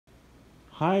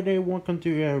Hi there, welcome to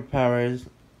your Paris.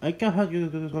 I can have you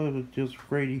just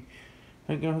ready.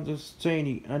 I can have just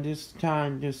standing at this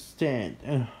time just stand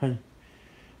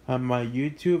on my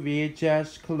YouTube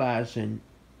VHS collection.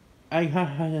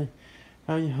 I'm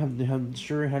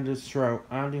sure I had this stroke.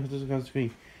 I don't think this is going to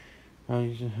be.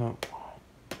 I just help.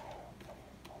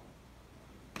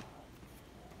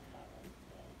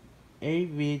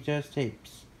 8 VHS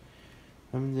tapes.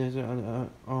 There's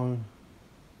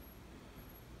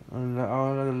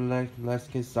let's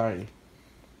get started.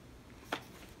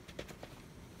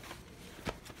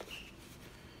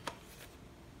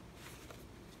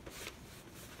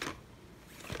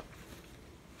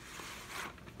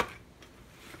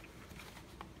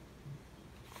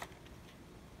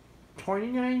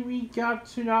 '29 we got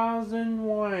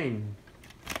 2001.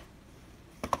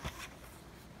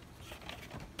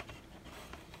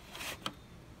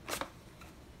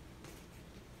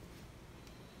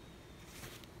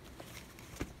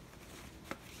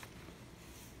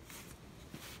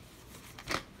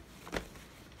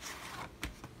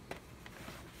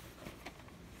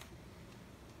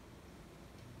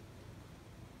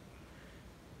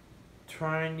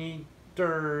 Trying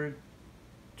third,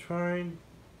 trying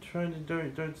to do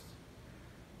it.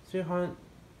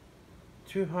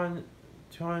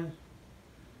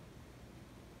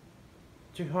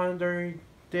 200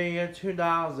 day at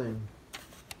 2000.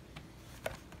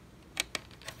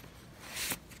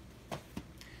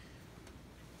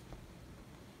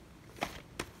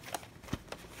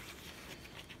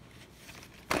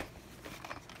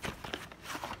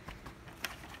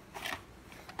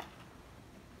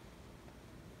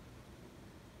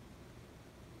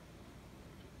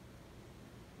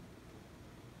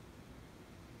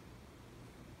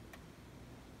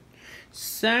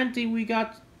 Sandy, we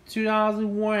got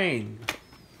 2001.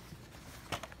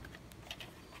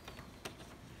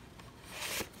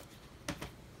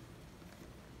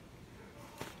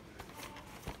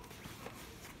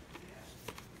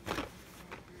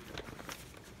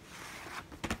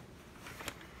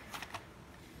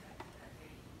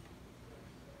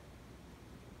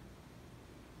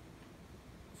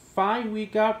 Five, we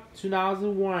got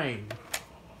 2001.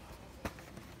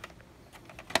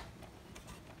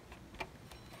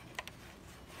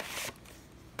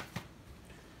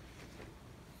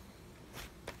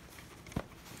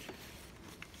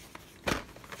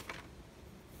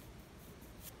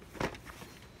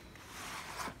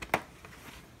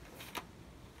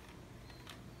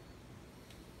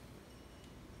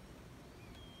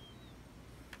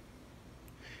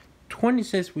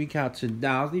 '26 we got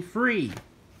 2003.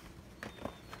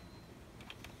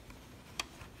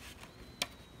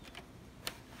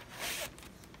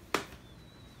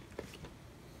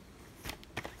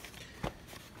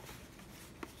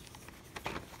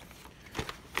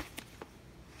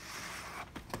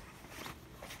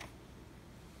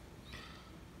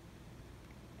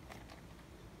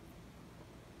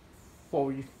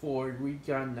 '44 we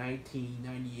got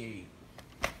 1998.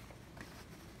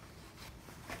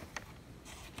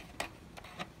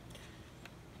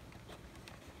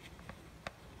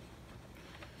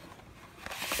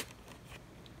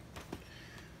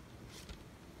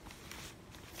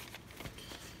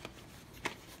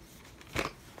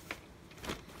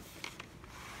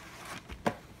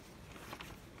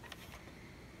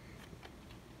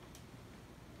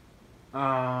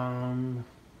 Um,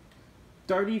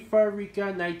 34 we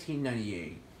got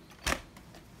 1998.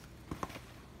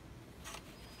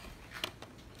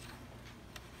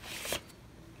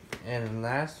 And the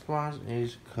last one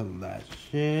is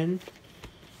collection.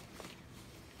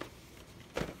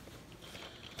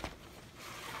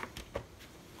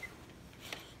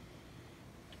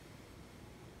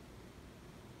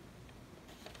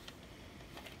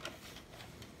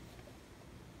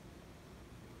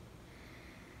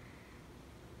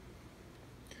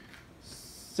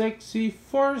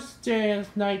 '64th day of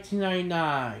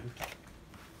 1999.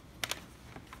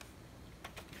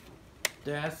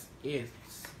 That's it.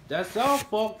 That's all,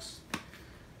 folks.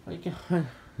 I get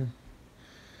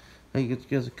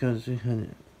because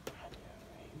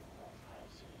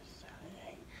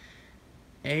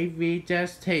 8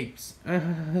 VHS tapes.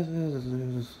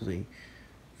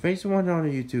 Face one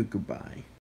on YouTube. Goodbye.